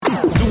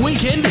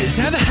Weekenders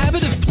have a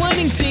habit of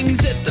planning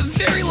things at the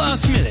very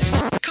last minute.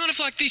 Kind of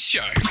like this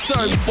show.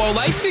 So while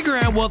they figure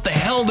out what the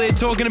hell they're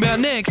talking about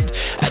next,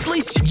 at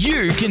least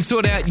you can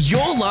sort out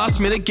your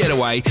last minute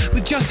getaway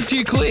with just a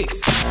few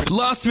clicks.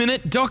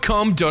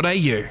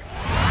 Lastminute.com.au.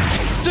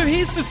 So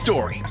here's the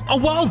story. A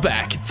while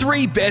back,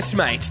 3 best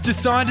mates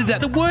decided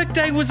that the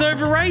workday was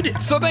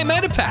overrated, so they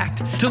made a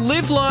pact to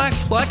live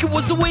life like it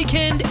was the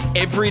weekend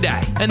every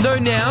day. And though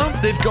now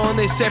they've gone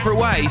their separate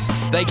ways,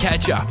 they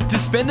catch up to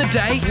spend the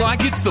day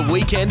like it's the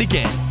weekend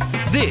again.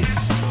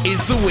 This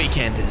is The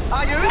Weekenders.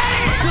 Are you ready?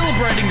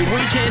 Celebrating the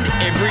weekend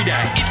every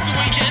day. It's The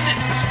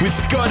Weekenders with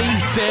Scotty,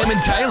 Sam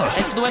and Taylor.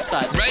 Head to the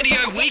website.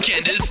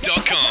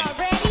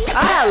 RadioWeekenders.com.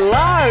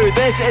 Hello,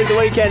 this is The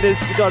Weekenders,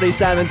 Scotty,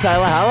 Sam and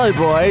Taylor. Hello,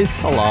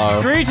 boys.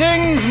 Hello.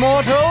 Greetings,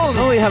 mortals.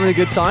 Are we having a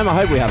good time? I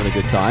hope we're having a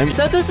good time.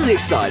 So this is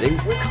exciting.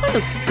 We've kind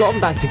of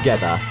gotten back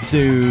together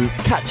to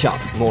catch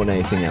up more than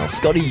anything else.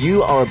 Scotty,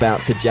 you are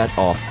about to jet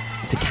off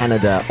to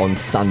Canada on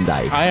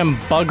Sunday. I am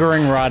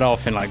buggering right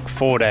off in like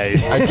 4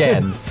 days.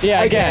 Again.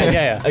 Yeah.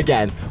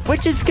 Again.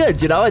 Which is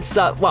good, you know? It's,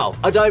 well,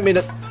 I don't mean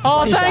it...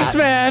 Oh, like thanks, that.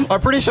 man.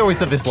 I'm pretty sure we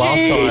said this last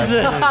time. Jesus.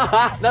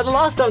 Now, the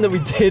last time that we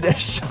did a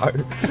show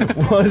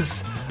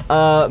was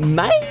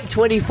May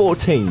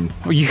 2014.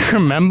 You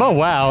remember?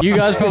 Wow. You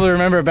guys probably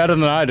remember it better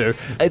than I do.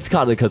 It's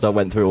kind of because I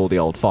went through all the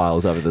old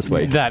files over this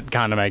week. That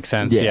kind of makes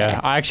sense, Yeah. yeah.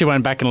 I actually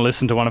went back and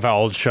listened to one of our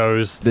old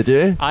shows. Did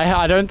you?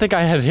 I don't think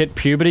I had hit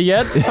puberty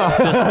yet,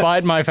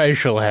 despite my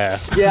facial hair.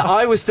 Yeah,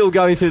 I was still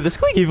going through the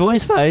squeaky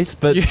voice phase,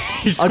 but... You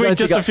I don't squeaked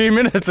just think a few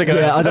minutes ago.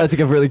 Yeah, I don't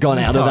think I've really gone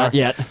out of that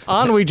yet.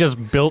 Aren't we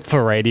just built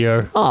for radio?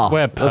 Oh,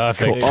 We're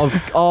perfect.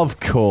 Of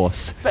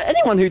course. But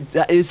anyone who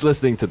is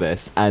listening to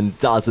this and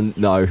doesn't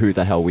know who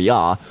the hell we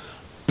are,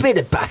 bit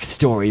of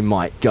backstory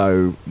might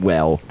go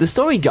well. The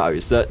story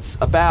goes that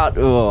about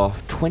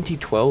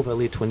 2012,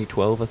 early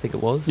 2012, I think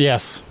it was.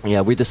 Yes. Yeah,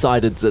 we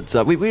decided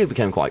that we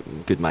became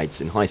quite good mates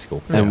in high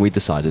school, and we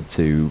decided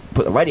to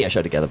put a radio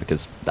show together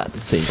because that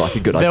seemed like a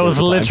good idea. There was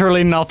at the time.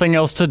 literally nothing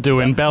else to do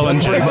in Pretty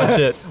Bellinger. much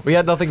it. We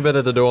had nothing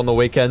better to do on the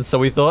weekends, so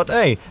we thought,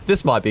 hey,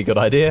 this might be a good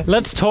idea.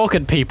 Let's talk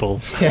at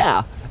people.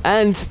 Yeah.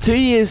 And 2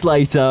 years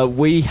later,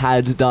 we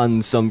had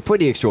done some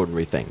pretty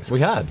extraordinary things.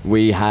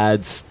 We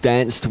had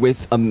danced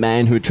with a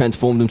man who had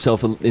transformed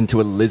himself into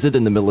a lizard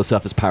in the middle of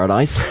Surfers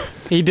Paradise.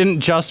 He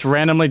didn't just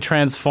randomly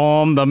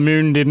transform. The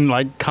moon didn't,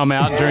 like, come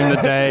out during the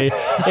day.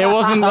 It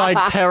wasn't like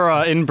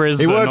Terror in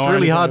Brisbane. He worked or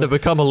really hard to anything.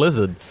 become a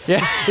lizard.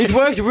 Yeah. He's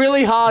worked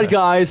really hard,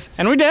 guys.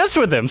 And we danced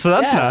with him, so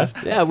that's nice.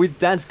 Yeah, we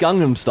danced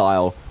Gangnam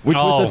Style, which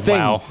was a thing.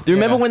 Wow. Do you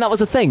remember when that was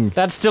a thing?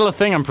 That's still a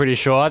thing, I'm pretty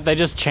sure. They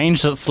just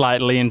changed it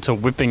slightly into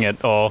whipping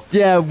it or...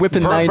 Yeah,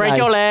 whipping Nay break Nay.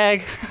 your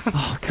leg.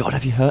 Oh, God,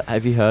 have you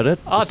heard it?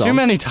 Oh, The too song?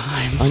 many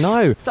times. I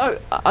know. So,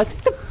 I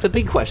think the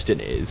big question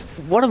is,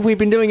 what have we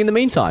been doing in the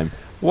meantime?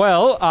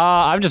 Well,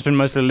 I've just been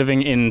mostly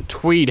living in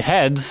Tweed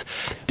Heads,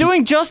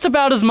 doing just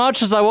about as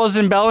much as I was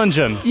in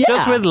Bellingen,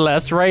 just with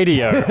less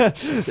radio.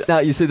 Now,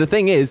 you see, the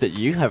thing is that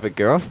you have a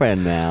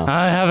girlfriend now.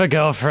 I have a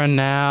girlfriend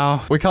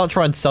now. We can't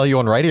try and sell you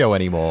on radio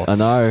anymore. I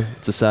know.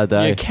 It's a sad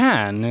day. You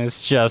can.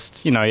 It's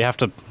just, you have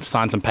to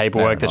sign some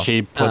paperwork that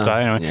she puts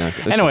out. Anyway,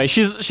 yeah. anyway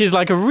she's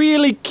like a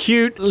really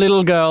cute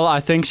little girl, I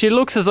think. She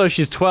looks as though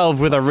she's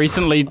 12 with a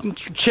recently...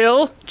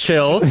 Chill.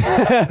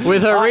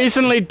 With her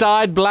recently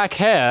dyed black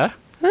hair.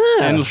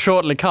 And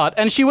shortly cut.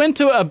 And she went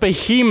to a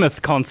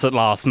Behemoth concert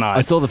last night.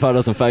 I saw the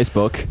photos on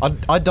Facebook.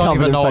 I don't Covered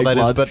even in know what fake that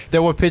is, blood. but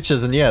there were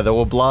pictures and there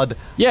were blood.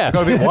 Yeah. I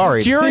got a bit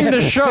worried. During the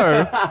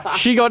show,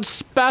 she got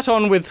spat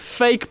on with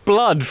fake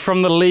blood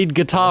from the lead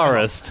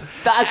guitarist.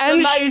 That's And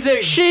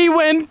amazing. She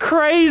went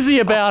crazy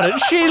about it.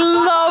 She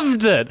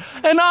loved it.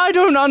 And I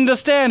don't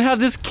understand how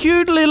this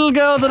cute little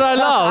girl that I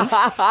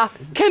love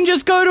can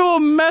just go to a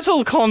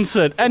metal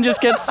concert and just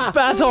get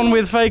spat on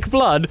with fake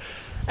blood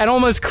and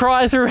almost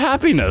cry through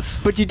happiness.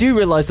 But you do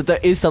realise that there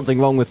is something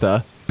wrong with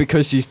her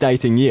because she's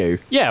dating you.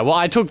 Yeah, well,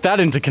 I took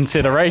that into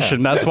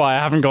consideration. That's why I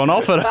haven't gone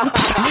off it.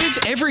 Live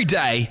every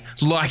day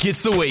like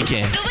it's the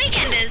weekend. The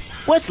Weekenders.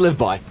 Let's live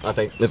by, I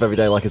think. Live every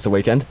day like it's the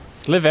weekend.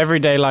 Live every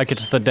day like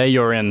it's the day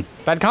you're in.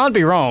 That can't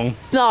be wrong.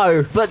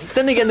 No, but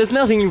then again, there's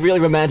nothing really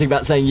romantic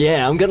about saying,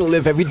 yeah, I'm going to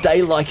live every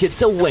day like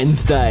it's a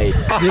Wednesday.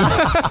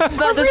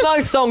 No, there's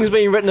no songs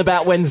being written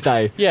about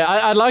Wednesday. Yeah,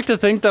 I'd like to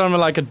think that I'm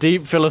like a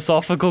deep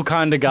philosophical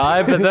kind of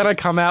guy, but then I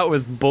come out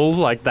with bulls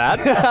like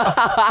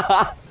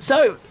that.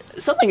 So,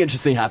 something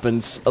interesting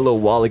happened a little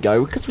while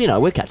ago, because,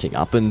 we're catching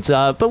up, and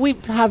but we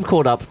have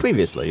caught up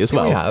previously as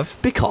well. we have.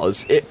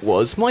 Because it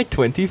was my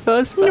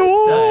 21st birthday.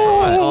 That's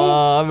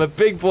right. I'm a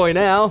big boy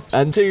now.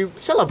 And to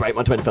celebrate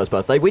my 21st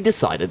birthday, we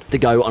decided to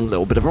go on a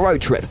little bit of a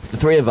road trip. The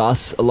 3 of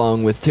us,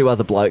 along with 2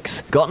 other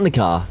blokes, got in the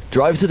car,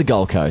 drove to the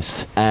Gold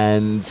Coast,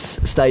 and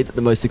stayed at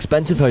the most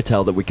expensive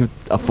hotel that we could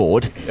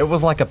afford. It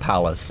was like a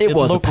palace. It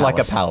looked like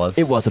a palace.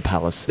 It was a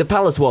palace. The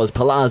palace was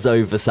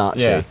Palazzo Versace.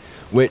 Yeah.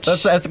 Which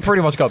That's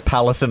pretty much got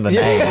palace in even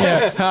the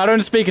name. I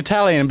don't speak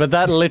Italian, but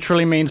that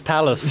literally means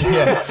palace.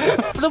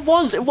 But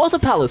it was a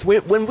palace.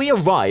 When we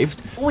arrived,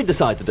 what we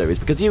decided to do is,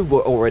 because you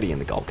were already in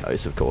the Gold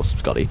Coast, of course,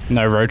 Scotty.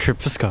 No road trip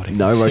for Scotty.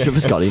 No road trip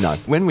for Scotty, no.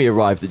 When we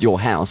arrived at your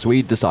house,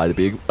 we decided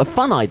it'd be a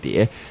fun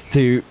idea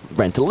to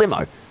rent a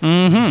limo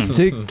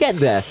to get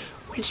there.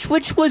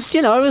 Which was,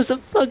 you know, it was a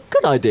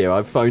good idea.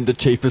 I phoned the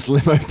cheapest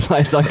limo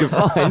place I could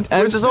find.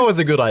 Which is always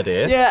a good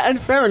idea. Yeah, and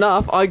fair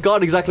enough, I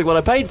got exactly what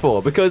I paid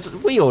for, because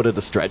we ordered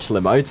a stretch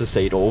limo to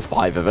seat all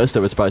 5 of us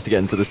that were supposed to get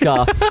into this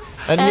car.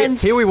 And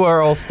here we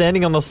were all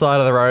standing on the side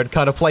of the road,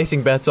 kind of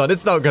placing bets on,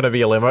 it's not going to be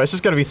a limo, it's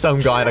just going to be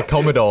some guy in a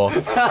Commodore.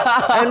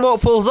 And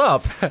what pulls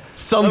up?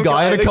 Some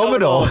guy in a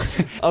Commodore.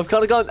 I've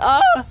kind of gone,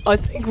 I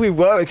think we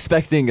were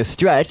expecting a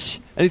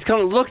stretch. And he's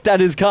kind of looked at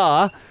his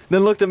car,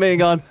 then looked at me and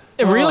gone,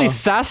 Really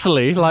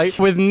sassily, like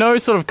with no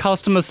sort of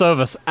customer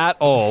service at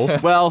all.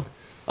 well,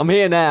 I'm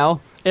here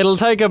now. It'll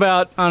take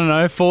about, I don't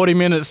know, 40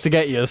 minutes to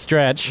get you a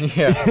stretch.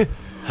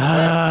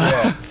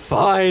 Yeah.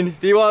 Fine.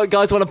 Do you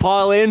guys want to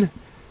pile in?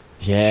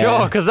 Yeah.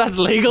 Sure, because that's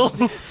legal.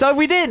 So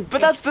we did, but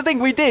that's the thing,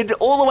 we did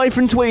all the way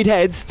from Tweed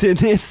Heads to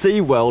near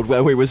SeaWorld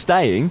where we were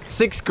staying.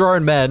 6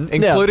 grown men,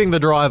 including the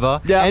driver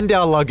and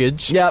our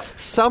luggage,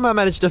 somehow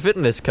managed to fit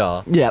in this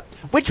car. Yeah,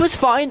 which was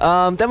fine.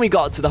 Then we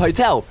got to the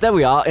hotel. There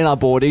we are in our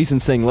boardies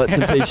and singlets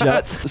and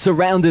t-shirts,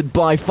 surrounded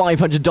by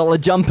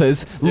 $500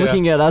 jumpers,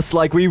 looking at us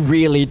like we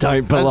really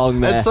don't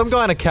belong there. And some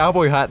guy in a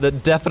cowboy hat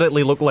that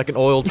definitely looked like an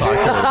oil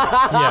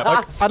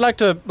tycoon. I'd like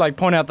to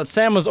point out that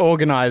Sam was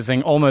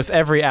organising almost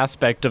every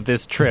aspect of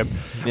this trip,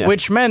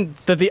 which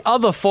meant that the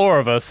other 4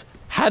 of us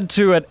had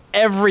to at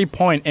every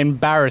point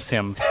embarrass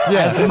him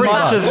as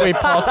much as we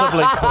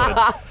possibly could.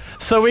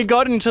 So we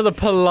got into the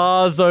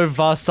Palazzo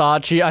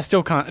Versace. I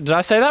still can't. Did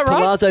I say that right?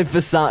 Palazzo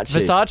Versace.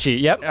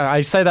 Versace. Yep,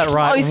 I say that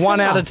right. 1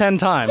 out of 10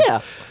 times.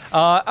 Yeah.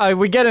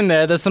 We get in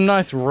there. There's some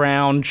nice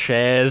round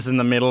chairs in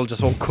the middle,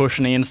 just all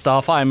cushiony and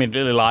stuff. I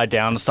immediately lie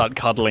down and start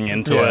cuddling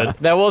into it.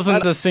 There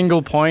wasn't a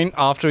single point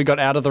after we got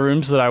out of the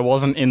rooms that I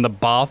wasn't in the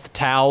bath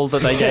towel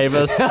that they gave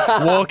us,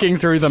 walking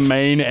through the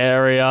main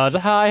area.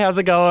 Hi, how's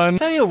it going?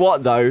 Tell you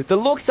what, though, the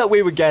looks that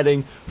we were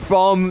getting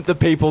from the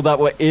people that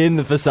were in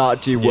the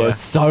Versace were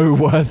so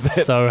worth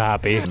it. So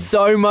happy.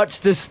 So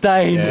much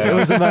disdain. It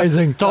was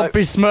amazing. Stop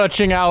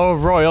besmirching our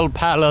royal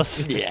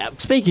palace. Yeah.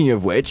 Speaking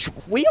of which,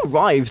 we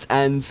arrived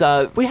and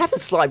we had a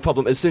slight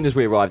problem as soon as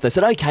we arrived. They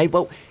said, okay,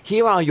 well,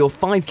 here are your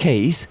 5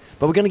 keys,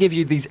 but we're going to give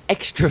you these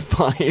extra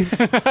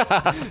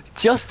 5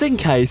 just in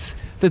case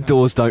the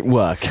doors don't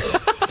work.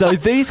 So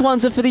these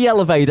ones are for the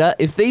elevator.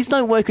 If these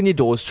don't work on your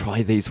doors,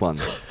 try these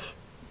ones.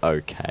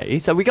 Okay,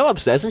 so we go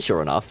upstairs and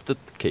sure enough, the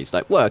keys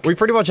don't work. We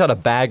pretty much had a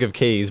bag of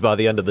keys by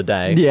the end of the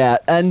day. Yeah,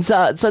 and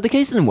so the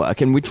keys didn't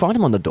work and we tried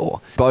them on the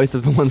door. Both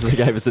of the ones they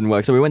gave us didn't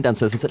work, so we went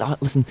downstairs and said,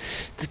 listen,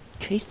 the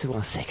keys to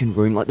our second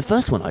room, like the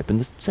first one opened,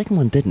 the second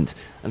one didn't.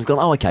 And we've gone,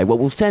 okay, well,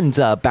 we'll send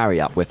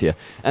Barry up with you.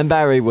 And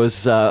Barry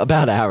was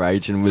about our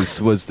age and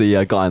was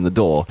the guy on the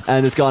door.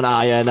 And it's gone,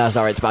 no,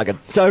 sorry, it's buggered.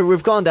 So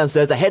we've gone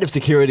downstairs, the head of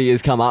security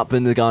has come up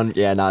and they've gone,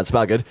 yeah, no, it's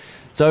buggered.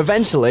 So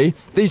eventually,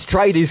 these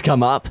tradies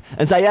come up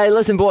and say, hey,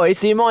 listen, boys,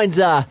 do you mind,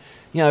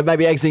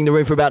 maybe exiting the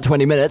room for about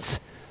 20 minutes?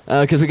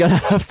 Because we're going to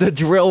have to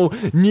drill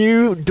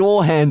new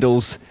door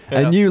handles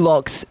and new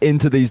locks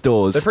into these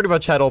doors. They pretty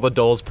much had all the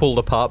doors pulled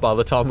apart by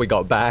the time we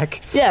got back.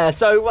 Yeah,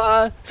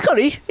 so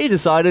Scotty, he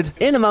decided,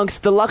 in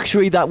amongst the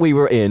luxury that we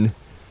were in,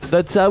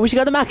 that we should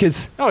go to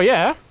Macca's. Oh,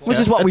 yeah? Which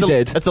is what we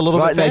did. It's a little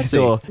right bit next fancy.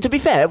 door. To be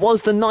fair, it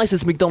was the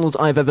nicest McDonald's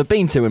I've ever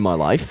been to in my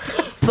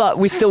life. But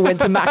we still went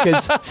to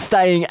Macca's,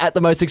 staying at the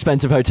most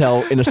expensive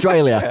hotel in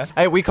Australia.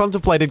 Hey, we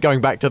contemplated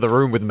going back to the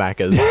room with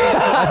Macca's.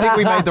 I think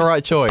we made the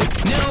right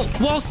choice. Now,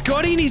 while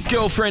Scotty and his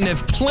girlfriend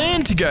have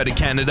planned to go to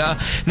Canada,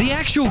 the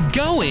actual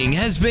going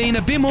has been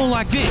a bit more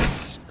like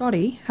this.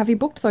 Scotty, have you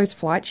booked those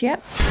flights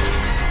yet?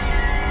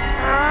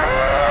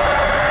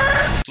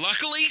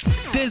 Luckily,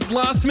 there's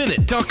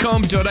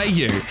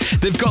lastminute.com.au.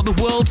 They've got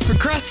the world's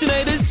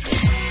procrastinators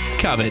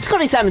covered.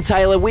 Scotty, Sam and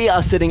Taylor, we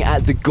are sitting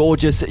at the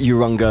gorgeous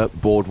Urunga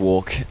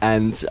Boardwalk,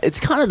 and it's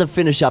kind of to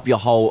finish up your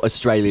whole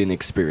Australian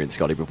experience,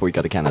 Scotty, before you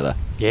go to Canada.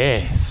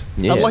 Yes.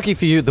 Yeah. Unlucky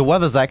for you, the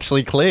weather's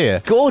actually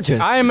clear.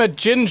 Gorgeous. I am a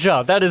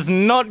ginger. That is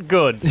not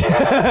good.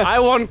 I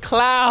want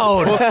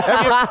cloud.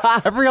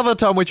 Every other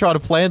time we try to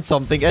plan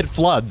something, it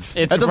floods.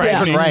 It's it doesn't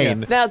even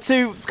raining. rain. Now,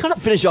 to kind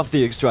of finish off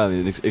the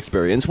Australian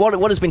experience, what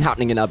has been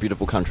happening in our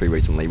beautiful country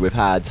recently? We've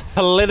had...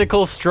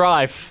 Political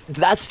strife.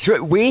 That's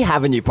true. We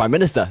have a new Prime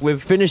Minister.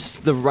 We've finished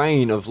the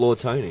reign of Lord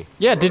Tony.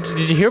 Yeah, did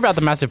you hear about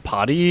the massive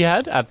party he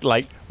had at,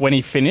 when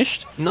he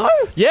finished? No?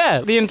 Yeah,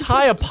 the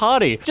entire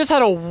party. Just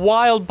had a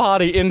wild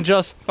party in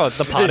just... Oh,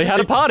 the party had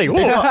a party. Ooh.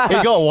 He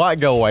got white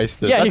girl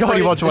wasted. Yeah, That's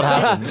pretty much what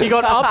happened. He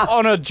got up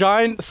on a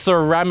giant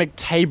ceramic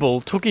table,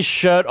 took his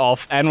shirt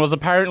off, and was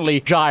apparently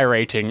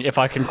gyrating, if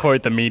I can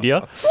quote the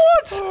media.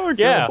 What?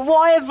 Yeah.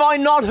 Why have I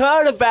not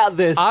heard about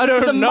this? I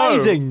This don't is know.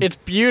 amazing. It's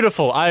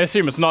beautiful. I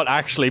assume it's not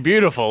actually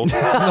beautiful.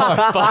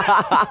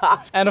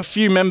 And a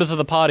few members of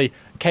the party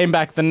came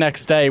back the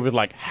next day with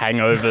like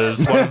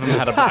hangovers. One of them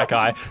had a black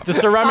eye.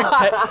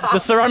 The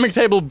ceramic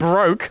table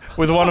broke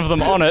with one of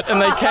them on it,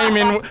 and they came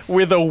in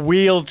with a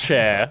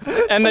wheelchair.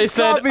 And they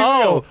said, can't be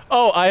real.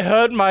 "Oh, I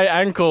hurt my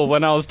ankle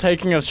when I was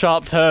taking a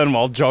sharp turn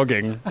while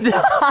jogging."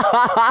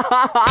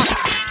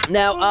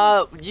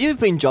 Now, you've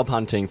been job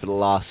hunting for the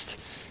last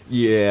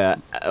year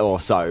or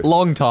so.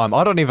 Long time.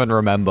 I don't even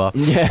remember.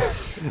 Yeah,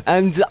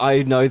 and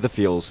I know the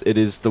feels. It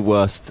is the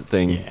worst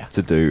thing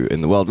to do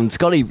in the world. And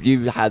Scotty,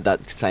 you had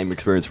that same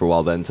experience for a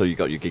while then until you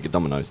got your gig at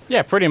Domino's.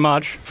 Yeah, pretty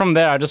much. From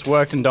there, I just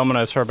worked in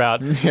Domino's for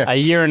about a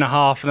year and a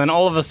half, and then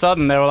all of a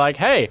sudden they were like,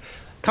 "Hey,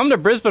 come to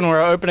Brisbane,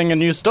 we're opening a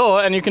new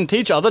store, and you can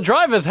teach other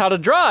drivers how to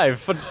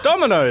drive for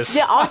Domino's."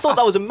 Yeah, I thought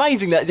that was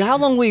amazing. How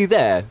long were you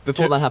there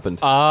before that happened?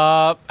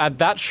 At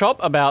that shop,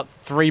 about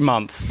 3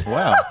 months.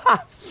 Wow.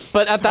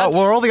 But at that...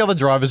 Were all the other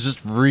drivers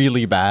just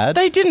really bad?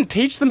 They didn't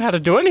teach them how to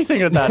do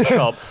anything at that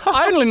shop.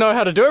 I only know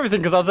how to do everything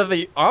because I was at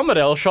the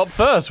Armadale shop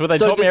first, where they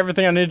taught me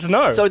everything I needed to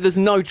know. So there's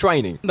no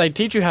training? They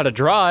teach you how to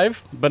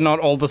drive, but not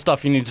all the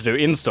stuff you need to do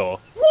in-store.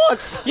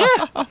 What? Yeah.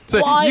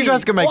 So Why? you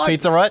guys can make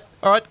pizza, right?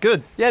 All right,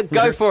 good. Yeah,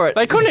 go for it.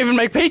 They couldn't even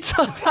make pizza.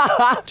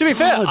 To be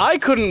fair, I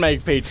couldn't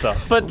make pizza.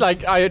 But,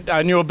 like,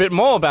 I knew a bit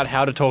more about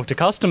how to talk to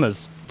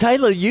customers.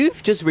 Taylor,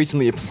 you've just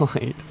recently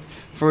applied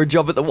for a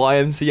job at the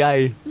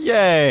YMCA.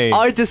 Yay.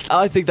 I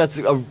think that's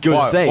a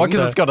good thing. Why?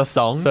 Because it's got a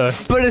song. So,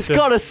 But it's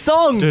got a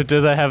song! do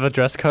they have a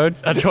dress code?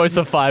 A choice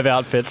of 5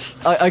 outfits.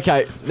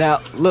 Okay,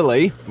 now,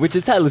 Lily, which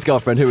is Taylor's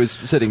girlfriend who is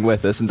sitting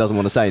with us and doesn't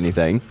want to say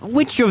anything,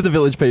 which of the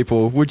village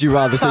people would you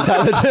rather see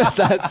Taylor dress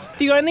as?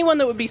 The only one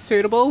that would be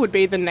suitable would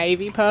be the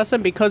Navy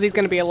person because he's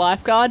going to be a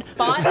lifeguard.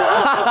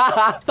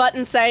 But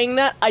in saying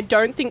that, I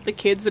don't think the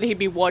kids that he'd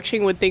be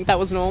watching would think that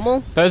was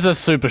normal. Those are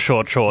super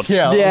short shorts.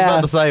 Yeah, I was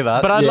about to say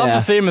that. But I'd love Yeah.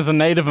 to see him as a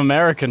Native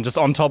American just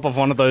on top of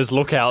one of those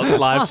lookout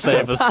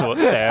lifesaver stamps.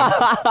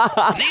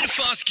 Need a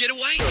fast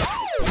getaway?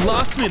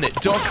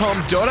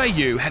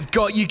 Lastminute.com.au have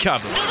got you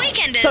covered. The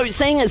Weekenders. So,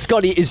 seeing that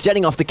Scotty is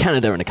jetting off to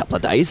Canada in a couple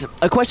of days,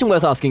 a question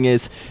worth asking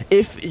is,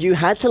 if you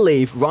had to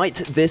leave right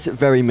this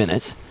very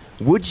minute,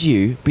 would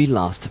you be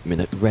last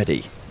minute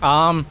ready?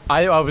 I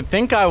would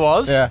think I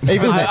was. Yeah,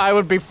 even then. I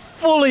would be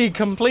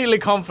completely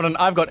confident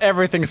I've got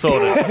everything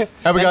sorted.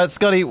 Here we go.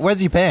 Scotty,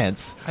 where's your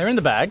pants? They're in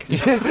the bag.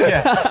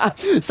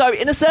 So,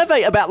 in a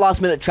survey about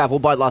last minute travel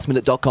by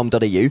lastminute.com.au,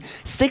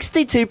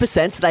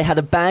 62% they had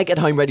a bag at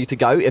home ready to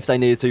go if they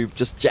needed to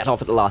just jet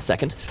off at the last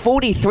second.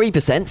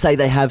 43% say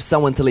they have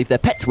someone to leave their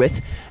pets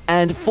with,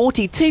 and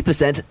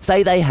 42%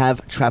 say they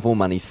have travel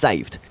money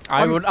saved.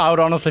 I would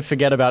honestly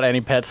forget about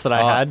any pets that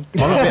I had.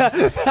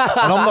 And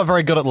I'm not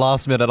very good at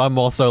last minute. I'm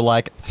also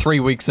like 3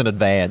 weeks in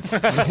advance.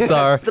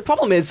 So The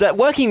problem is that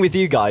working with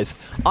you guys,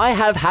 I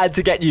have had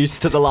to get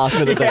used to the last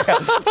minute thing.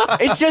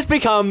 It's just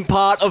become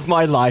part of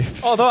my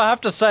life. Although I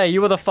have to say,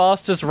 you were the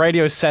fastest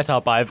radio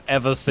setup I've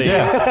ever seen.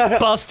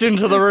 Bust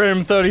into the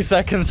room 30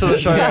 seconds to the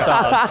show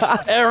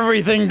starts.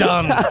 Everything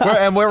done.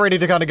 we're ready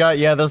to kind of go,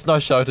 yeah, there's no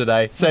show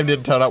today. Sam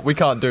didn't turn up. We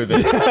can't do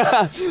this.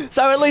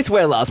 So at least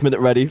we're last minute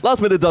ready.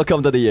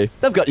 Lastminute.com.au.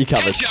 They've got you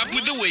covered. Catch up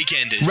with the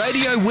Weekenders.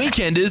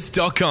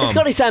 RadioWeekenders.com.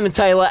 Scotty, Sam and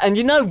Taylor, and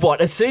you know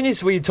what? As soon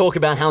as we talk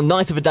about how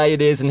nice of a day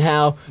it is and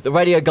how the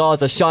radio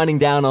gods are shining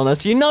down on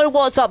us, you know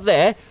what's up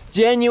there?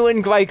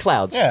 Genuine grey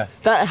clouds. Yeah.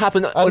 That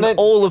happened in then-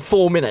 all of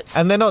 4 minutes.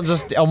 And they're not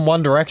just on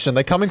one direction.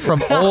 They're coming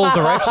from all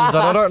directions, and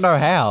I don't know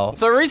how.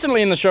 So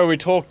recently in the show we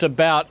talked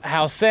about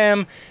how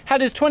Sam had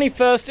his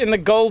 21st in the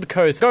Gold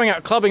Coast, going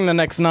out clubbing the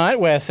next night,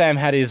 where Sam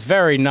had his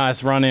very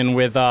nice run-in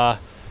with,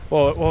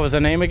 what was her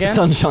name again?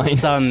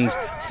 Sunshine.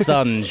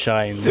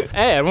 Sunshine.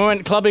 And we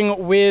went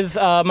clubbing with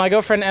my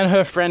girlfriend and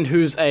her friend,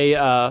 who's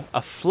a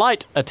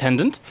flight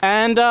attendant.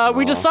 And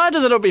we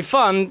decided that it would be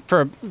fun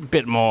for a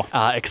bit more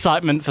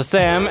excitement for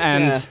Sam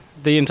and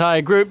the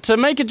entire group to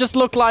make it just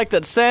look like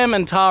that Sam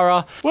and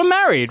Tara were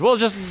married. Well,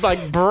 just like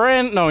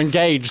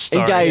engaged.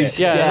 Sorry. Engaged,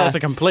 Yeah, yeah. that's a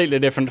completely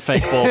different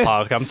fake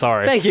ballpark. I'm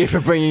sorry. Thank you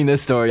for bringing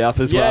this story up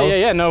as well.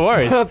 Yeah, no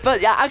worries.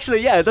 But yeah,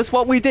 actually, that's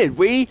what we did.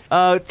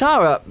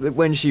 Tara,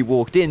 when she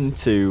walked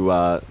into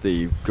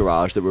the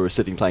garage that we were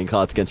sitting playing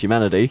Cards Against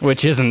Humanity.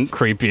 Which isn't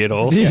creepy at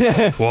all.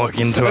 Walk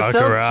into our It sounds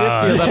garage.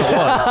 shiftier than it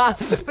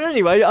was. But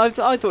anyway, I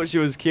thought she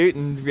was cute,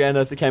 and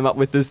Rihanna came up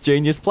with this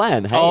genius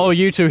plan. Hey. Oh,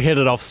 you two hit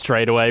it off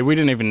straight away. We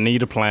didn't even need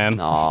a plan.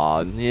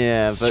 Aw,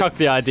 yeah. Just But chuck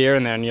the idea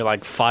in there and you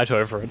like fight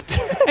over it.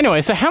 Anyway,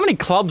 so how many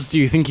clubs do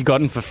you think you got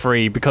in for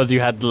free because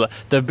you had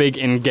the big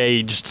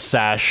engaged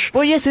sash?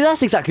 Well, yeah, see,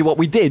 that's exactly what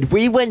we did.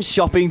 We went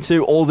shopping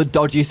to all the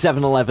dodgy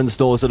 7-Eleven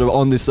stores that are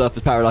on this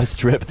Surfers Paradise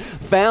strip,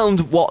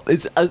 found what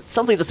is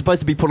something that's supposed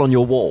to be put on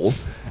your wall,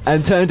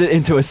 and turned it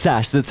into a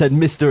sash that said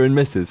Mr. and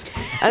Mrs.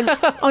 And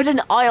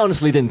I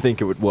honestly didn't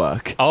think it would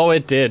work. Oh,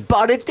 it did.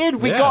 But it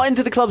did. We Yeah. got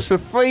into the clubs for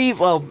free.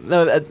 Well,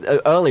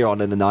 earlier on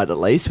in the night at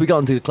least, we got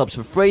into the clubs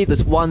for free.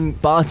 This one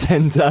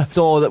bartender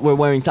saw that we're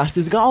wearing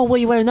sashes and go, "Oh, what are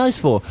you wearing those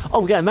for?" "Oh,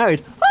 we're getting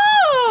married." "Ah!"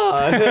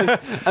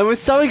 and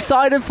was so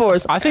excited for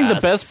us. I think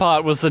the best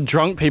part was the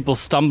drunk people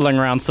stumbling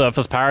around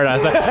Surfers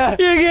Paradise. Like,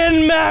 you're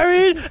getting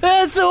married?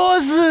 That's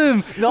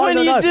awesome! When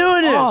are you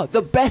doing it? Oh,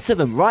 the best of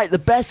them, right? The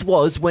best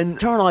was when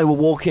Tara and I were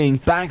walking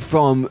back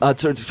from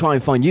to try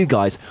and find you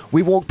guys.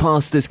 We walked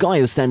past this guy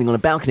who was standing on a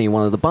balcony in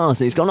one of the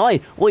bars, and he's gone, "Oi,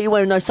 what are you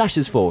wearing those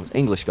sashes for?"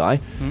 English guy.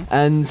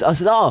 And I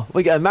said, "Oh,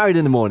 we're getting married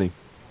in the morning."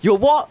 "You're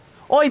what?"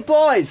 "Oi,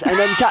 boys!" And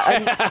then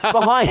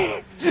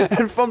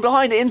and from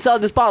behind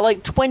inside this bar,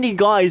 like 20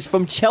 guys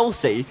from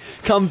Chelsea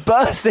come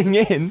bursting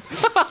in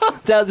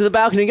down to the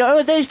balcony and go,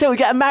 "Oh, these two are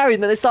getting married."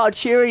 And then they started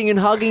cheering and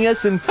hugging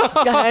us and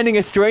handing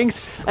us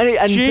drinks.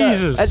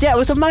 Jesus. Yeah, it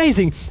was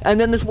amazing. And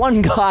then this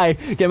one guy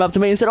came up to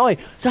me and said, "Oi,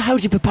 so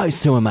how'd you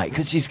propose to her, mate?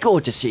 Because she's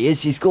gorgeous,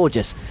 she's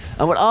gorgeous."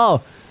 I went,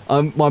 "Oh."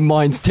 My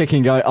mind's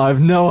ticking, going, I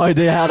have no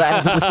idea how to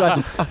answer this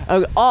question. I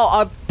go,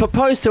 "Oh, I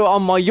proposed to her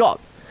on my yacht."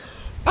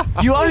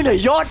 "You own a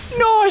yacht?"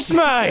 Nice,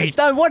 mate!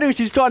 No wonder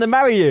she's trying to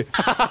marry you.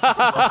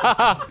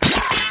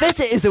 This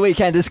is The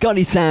Weekend. It's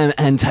Scotty, Sam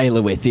and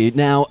Taylor with you.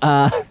 Now,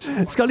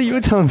 Scotty, you were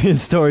telling me a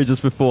story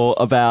just before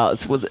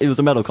about, it was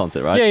a metal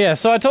concert, right? Yeah.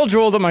 So I told you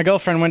all that my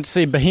girlfriend went to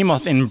see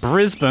Behemoth in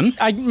Brisbane.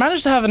 I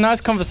managed to have a nice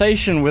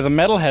conversation with a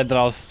metalhead that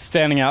I was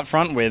standing out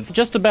front with,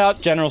 just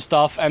about general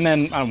stuff, and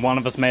then one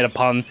of us made a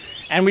pun,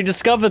 and we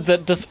discovered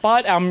that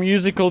despite our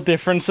musical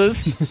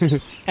differences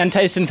and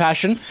taste in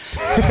fashion,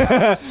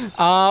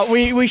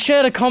 we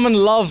shared a common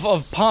love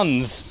of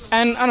puns.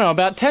 And, I don't know,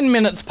 about 10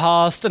 minutes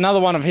passed, another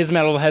one of his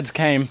metalheads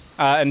came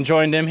and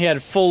joined him. He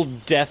had full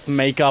death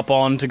makeup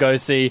on to go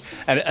see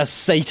a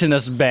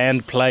Satanist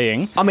band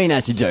playing. I mean,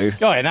 as you do.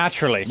 Oh, yeah,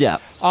 naturally. Yeah.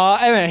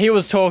 And then he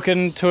was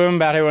talking to him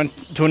about he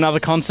went to another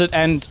concert,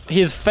 and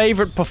his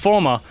favourite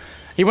performer,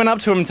 he went up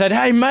to him and said,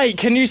 "Hey, mate,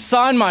 can you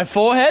sign my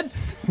forehead?"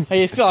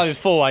 He still had his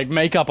full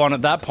makeup on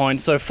at that point,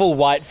 so full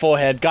white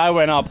forehead. Guy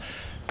went up,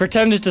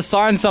 pretended to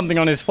sign something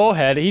on his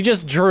forehead. He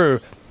just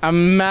drew a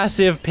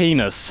massive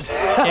penis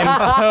in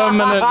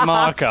permanent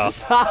marker.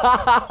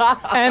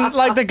 And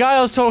the guy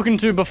I was talking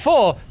to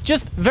before,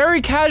 just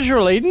very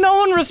casually, no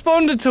one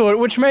responded to it,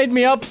 which made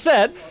me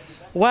upset.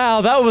 Wow,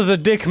 that was a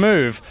dick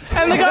move.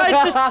 And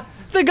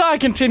the guy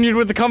continued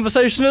with the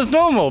conversation as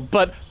normal,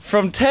 but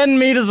from 10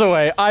 meters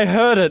away, I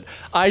heard it,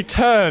 I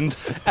turned,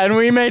 and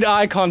we made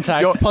eye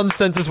contact. Your pun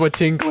senses were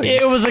tingling.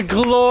 It was a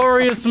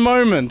glorious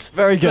moment.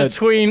 Very good.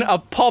 Between a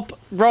pop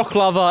rock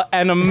lover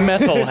and a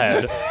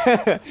metalhead.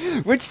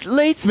 Which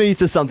leads me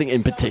to something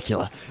in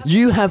particular.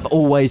 You have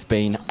always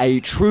been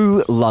a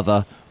true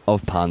lover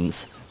of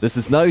puns. This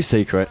is no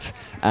secret.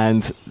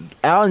 And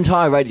our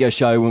entire radio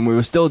show, when we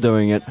were still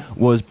doing it,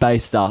 was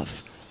based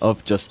off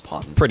of just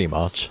puns. Pretty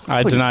much.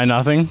 I deny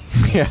nothing.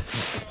 Yeah.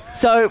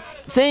 So,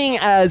 seeing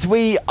as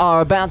we are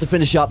about to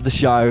finish up the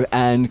show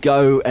and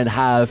go and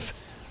have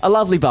a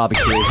lovely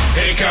barbecue.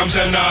 Here comes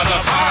another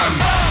pun.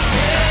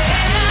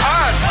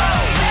 Pun.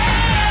 Pun.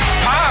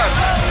 Pun.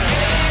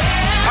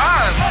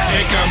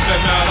 Here comes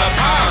another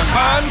pun.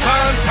 Pun,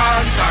 pun,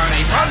 pun,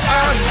 punny, pun,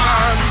 pun,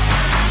 pun.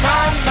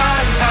 Pun,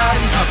 pun, pun,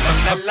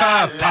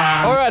 pun,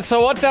 pun. All right,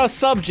 so what's our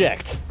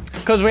subject?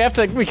 Because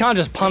we can't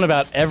just pun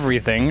about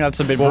everything. That's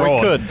a bit broad. Well,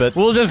 we could, but...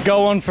 We'll just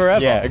go on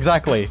forever. Yeah,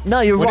 exactly.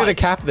 No, you're We right. need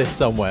to cap this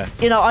somewhere.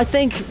 You know, I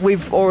think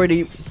we've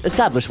already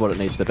established what it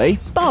needs to be.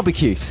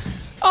 Barbecues.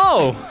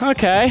 Oh,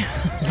 okay.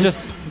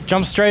 Just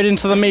jump straight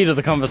into the meat of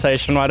the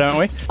conversation, why don't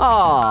we?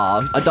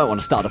 I don't want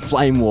to start a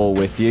flame war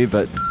with you,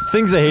 but...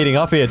 Things are heating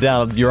up here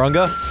down at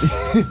Urunga.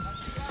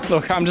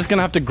 Look, I'm just going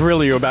to have to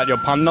grill you about your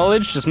pun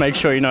knowledge. Just make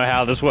sure you know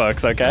how this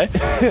works, okay?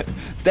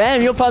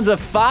 Damn, your puns are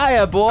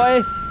fire,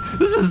 boy.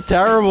 This is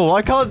terrible.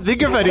 I can't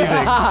think of anything.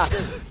 I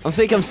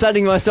think I'm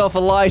setting myself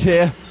alight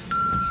here.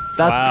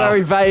 That's Wow.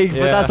 very vague, but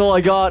Yeah. that's all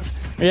I got.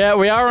 Yeah,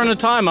 we are on a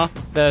timer.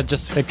 They're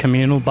just for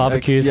communal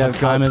barbecues Yeah, have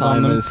I've got timers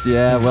on them.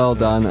 Yeah, well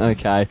done.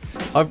 Okay.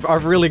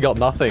 I've really got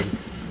nothing.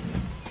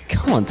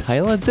 Come on,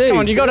 Taylor, dude. Come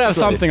on, you got to have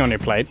seriously. something on your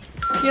plate.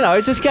 You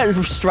know, just get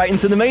straight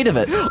into the meat of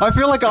it. I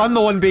feel like I'm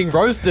the one being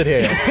roasted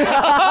here.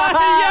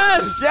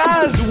 Yes!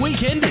 Yes! The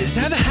Weekenders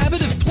have a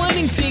habit of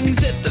planning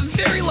things at the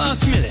very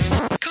last minute.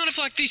 Kind of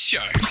like this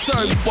show. So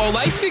while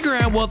they figure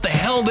out what the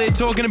hell they're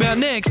talking about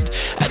next,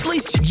 at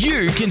least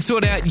you can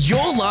sort out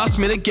your last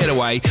minute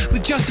getaway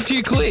with just a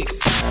few clicks.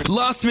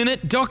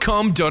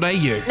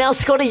 Lastminute.com.au. Now,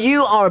 Scotty,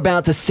 you are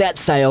about to set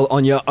sail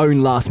on your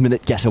own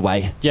last-minute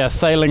getaway. Yeah,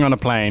 sailing on a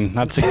plane.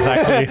 That's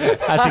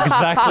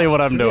exactly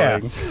what I'm doing. Yeah.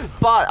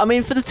 But, I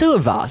mean, for the two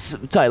of us,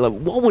 Taylor,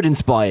 what would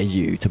inspire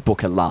you to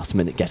book a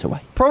last-minute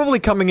getaway? Probably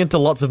coming into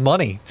lots of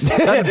money.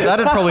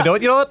 That'd probably do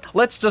it. You know what?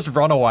 Let's just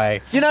run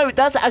away. You know,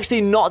 that's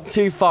actually not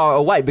too far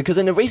away, because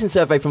in a recent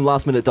survey from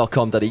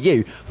lastminute.com.au,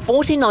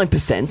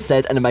 49%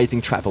 said an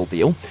amazing travel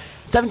deal,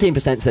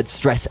 17% said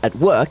stress at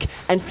work,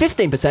 and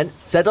 15%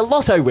 said a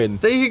lotto win.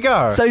 There you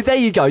go. So there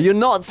you go. You're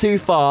not too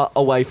far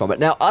away from it.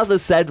 Now,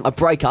 others said a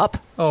breakup.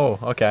 Oh,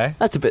 okay.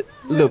 That's a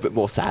little bit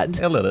more sad.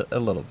 A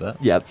little bit.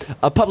 Yeah.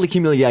 A public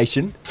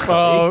humiliation.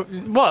 Oh,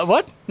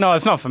 what? No,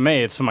 it's not for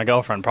me. It's for my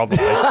girlfriend, probably.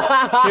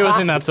 She was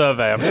in that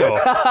survey, I'm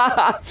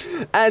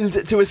sure. And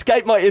to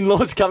escape my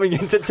in-laws coming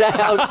into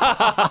town.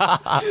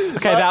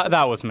 Okay,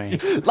 that was me.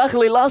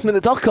 Luckily,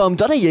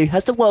 lastminute.com.au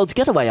has the world's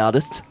getaway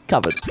artists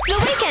covered. The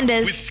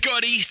Weekenders. With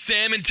Scotty,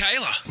 Sam, and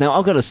Taylor. Now,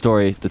 I've got a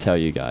story to tell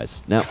you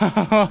guys. Now,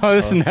 Oh,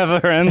 this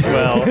never ends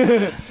well.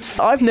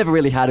 I've never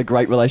really had a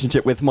great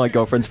relationship with my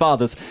girlfriend's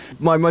fathers.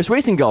 My most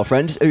recent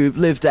girlfriend, who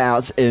lived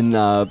out in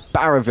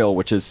Barraville,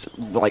 which is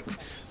like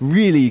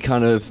really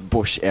kind of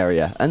bush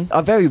area, and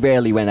I very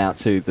rarely went out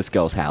to this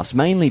girl's house,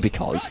 mainly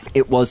because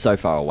it was so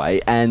far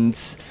away, and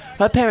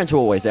her parents were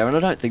always there, and I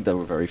don't think they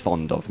were very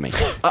fond of me.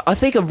 I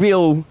think a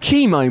real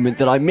key moment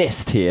that I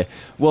missed here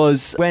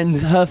was when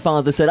her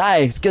father said,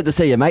 "Hey, it's good to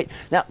see you, mate.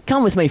 Now,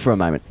 come with me for a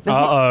moment."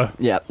 Uh-oh.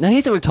 Yeah. Now,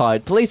 he's a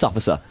retired police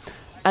officer.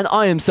 And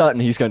I am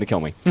certain he's going to kill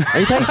me.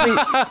 And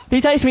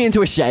he takes me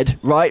into a shed,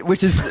 right,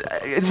 which is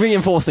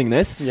reinforcing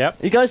this.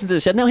 Yep. He goes into the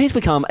shed. Now he's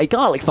become a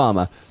garlic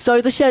farmer.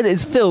 So the shed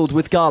is filled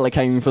with garlic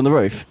hanging from the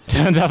roof.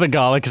 Turns out the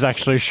garlic is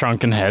actually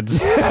shrunken heads.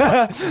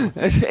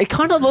 It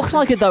kind of looks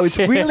like it, though. It's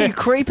really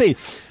creepy.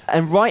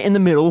 And right in the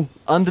middle,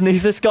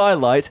 underneath the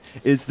skylight,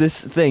 is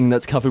this thing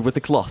that's covered with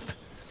a cloth.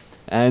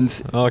 And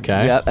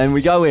Okay. yeah, and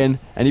we go in,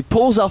 and he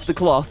pulls off the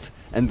cloth,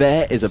 and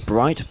there is a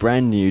bright,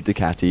 brand new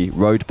Ducati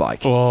road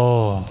bike.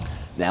 Oh.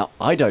 Now,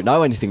 I don't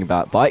know anything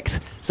about bikes,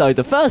 so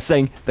the first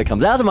thing that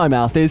comes out of my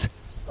mouth is,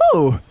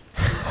 "Oh,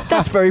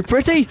 that's very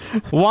pretty."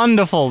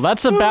 Wonderful.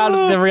 That's about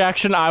the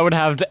reaction I would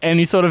have to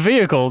any sort of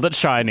vehicle that's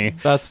shiny.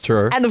 That's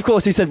true. And of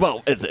course he said,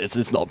 "Well,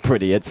 it's not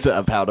pretty, it's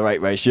a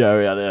power-to-weight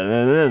ratio,"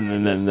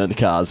 and then the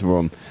car's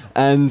vroom.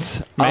 And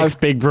Makes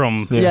big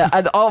brum. yeah,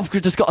 and I've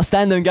just got to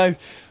stand there and go,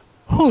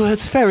 "Oh,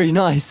 that's very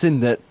nice,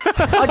 isn't it?"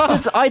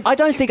 I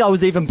don't think I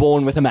was even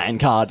born with a man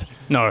card.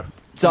 No.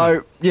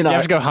 So, you know. You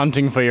have to go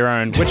hunting for your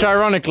own. Which,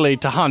 ironically,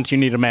 to hunt, you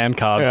need a man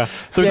card. Yeah.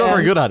 So he's not Yeah.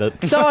 very good at it.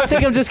 So I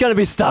think I'm just going to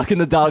be stuck in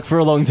the dark for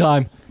a long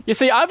time. You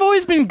see, I've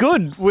always been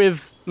good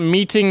with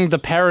meeting the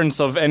parents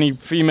of any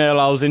female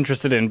I was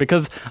interested in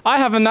because I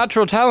have a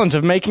natural talent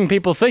of making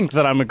people think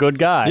that I'm a good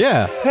guy.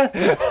 Yeah.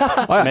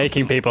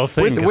 Making people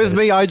think. of With this.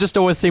 me, I just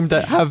always seem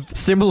to have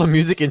similar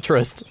music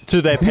interests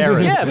to their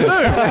parents. Yeah,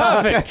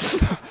 boom,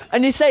 perfect.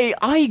 And you see,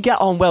 I get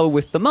on well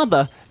with the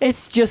mother.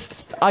 It's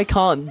just I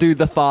can't do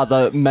the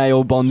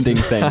father-male bonding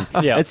thing.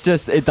 Yeah. It's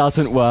just, it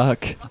doesn't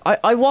work.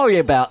 I worry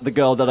about the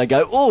girl that I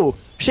go, "Oh,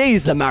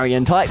 she's the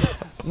Marion type."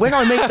 When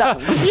I meet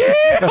that...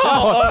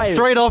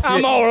 Straight off,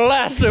 I'm all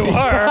lasso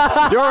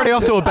her. you're already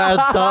off to a bad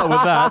start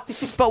with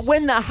that. But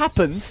when that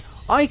happens,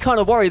 I kind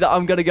of worry that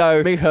I'm going to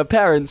go meet her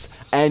parents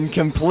and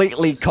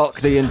completely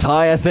cock the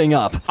entire thing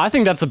up. I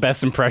think that's the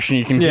best impression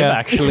you can give, Yeah.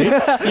 actually.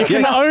 You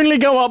can only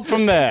go up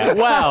from there.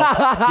 Wow.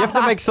 You have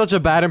to make such a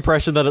bad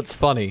impression that it's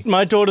funny.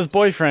 My daughter's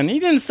boyfriend, he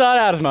didn't start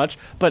out as much,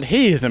 but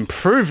he is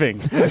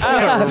improving at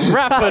a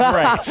rapid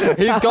rate.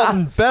 He's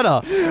gotten better.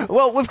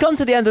 Well, we've come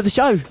to the end of the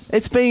show.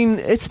 It's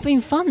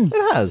been fun.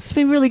 It has. It's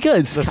been really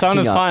good. The sun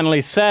is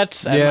finally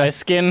set, and Yeah. my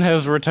skin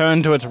has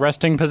returned to its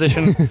resting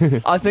position.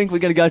 I think we're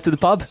going to go to the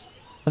pub.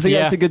 I think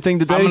that's a good thing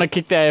to do. I'm going to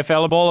kick the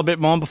AFL ball a bit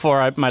more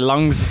before my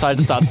lungs decide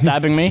to start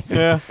stabbing me.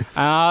 Yeah.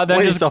 Then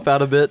Weigh just yourself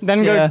out a bit.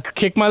 then go Yeah.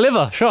 kick my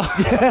liver. Sure.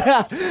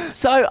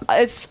 So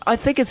I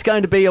think it's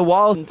going to be a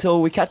while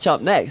until we catch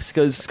up next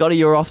because Scotty,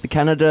 you're off to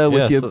Canada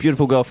with Yes. your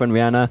beautiful girlfriend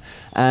Rihanna,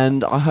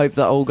 and I hope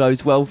that all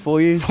goes well for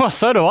you. Well,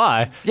 so do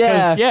I. 'Cause,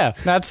 Yeah. yeah,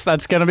 that's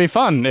going to be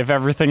fun if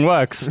everything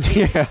works.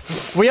 Yeah.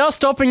 We are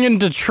stopping in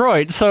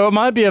Detroit, so it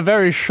might be a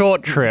very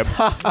short trip.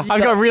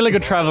 I've got really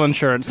good travel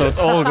insurance, so it's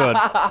all good.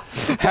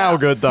 How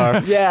good,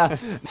 though. Yeah,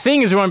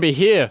 Seeing as we won't be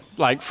here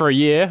like for a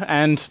year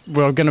and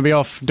we're going to be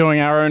off doing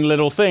our own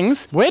little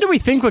things, where do we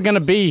think we're going to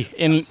be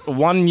in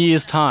 1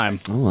 year's time?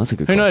 oh, that's a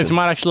good. Who knows? question. We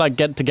might actually like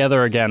get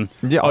together again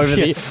Yeah, over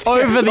the Oh,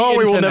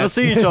 we will internet. never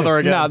see each other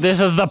again. No,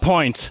 this is the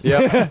point.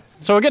 Yeah.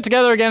 So we'll get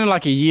together again in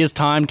like a year's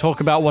time,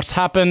 talk about what's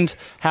happened,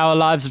 how our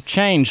lives have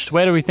changed.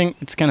 Where do we think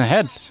it's going to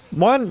head?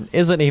 Mine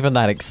isn't even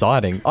that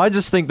exciting. I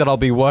just think that I'll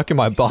be working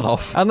my butt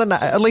off, and then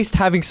at least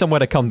having somewhere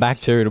to come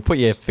back to put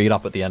your feet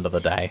up at the end of the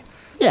day.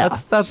 Yeah.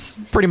 That's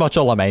pretty much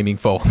all I'm aiming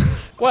for.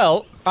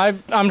 Well,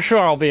 I'm sure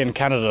I'll be in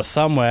Canada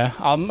somewhere.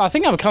 I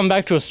think I'm coming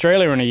back to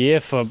Australia in a year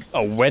for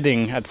a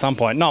wedding at some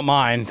point. Not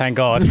mine, thank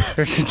God.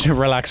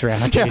 Relax,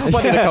 Rihanna, jeez.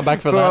 Plenty to come back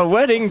for For a that.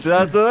 wedding.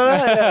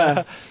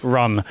 Yeah.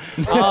 Run.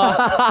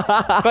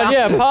 But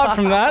yeah, apart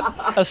from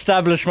that,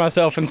 establish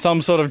myself in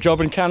some sort of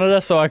job in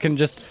Canada so I can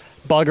just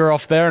bugger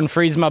off there and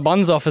freeze my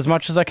buns off as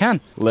much as I can.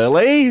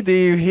 Lily, do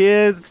you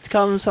hear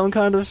some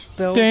kind of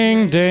bell?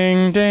 Ding,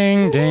 ding,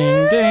 ding,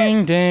 ding,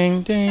 ding,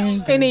 ding,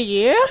 ding. In a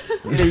year?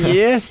 In a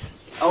year?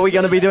 Are we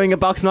going to be doing a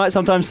Bucks night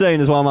sometime soon?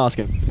 Is what I'm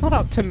asking. It's not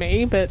up to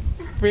me, but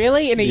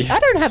really? I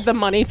don't have the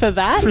money for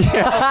that.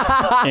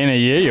 In a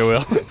year, you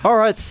will. All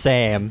right,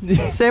 Sam.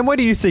 Sam, where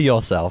do you see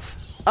yourself?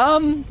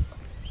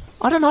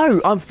 I don't know.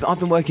 I've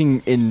been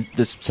working in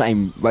the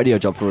same radio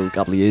job for a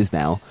couple of years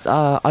now.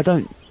 I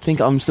don't think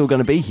I'm still going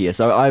to be here.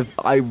 So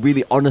I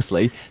really,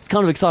 honestly, it's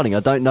kind of exciting. I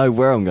don't know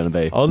where I'm going to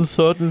be.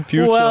 Uncertain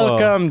future.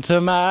 Welcome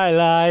to my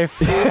life.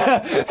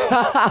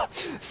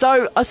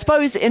 So I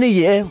suppose in a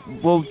year,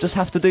 we'll just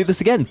have to do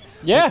this again.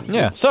 Yeah.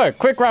 Yeah. So,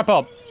 quick wrap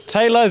up.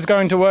 Taylor's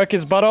going to work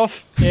his butt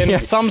off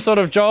in some sort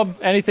of job,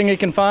 anything he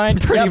can find.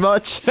 Pretty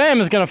much.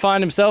 Sam is going to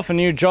find himself a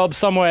new job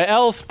somewhere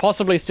else,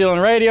 possibly still in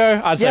radio.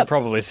 I'd say Yep.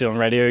 probably still in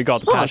radio. He got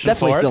the passion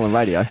Definitely for it. still on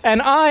radio.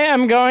 And I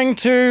am going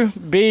to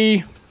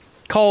be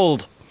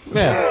cold.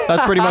 Yeah,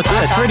 that's pretty much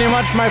it. Pretty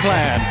much my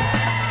plan.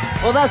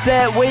 Well, that's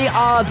it. We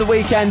are the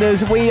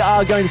Weekenders. We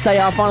are going to say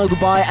our final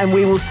goodbye, and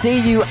we will see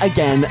you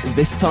again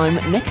this time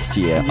next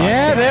year.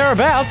 Yeah,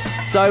 thereabouts.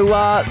 So,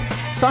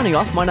 signing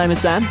off, my name is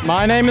Sam,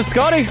 My name is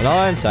Scotty. And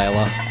I'm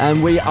Taylor.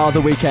 and we are the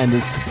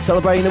Weekenders,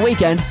 celebrating the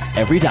weekend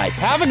every day.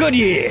 Have a good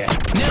year.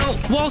 Now,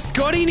 while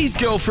Scotty and his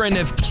girlfriend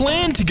have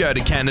planned to go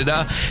to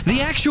Canada, the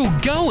actual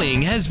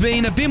going has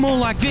been a bit more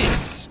like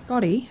this.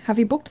 Scotty, have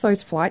you booked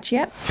those flights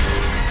yet?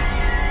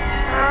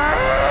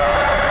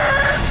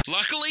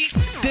 Luckily,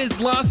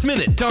 there's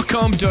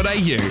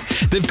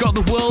lastminute.com.au. They've got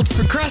the world's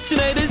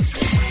procrastinators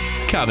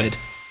covered.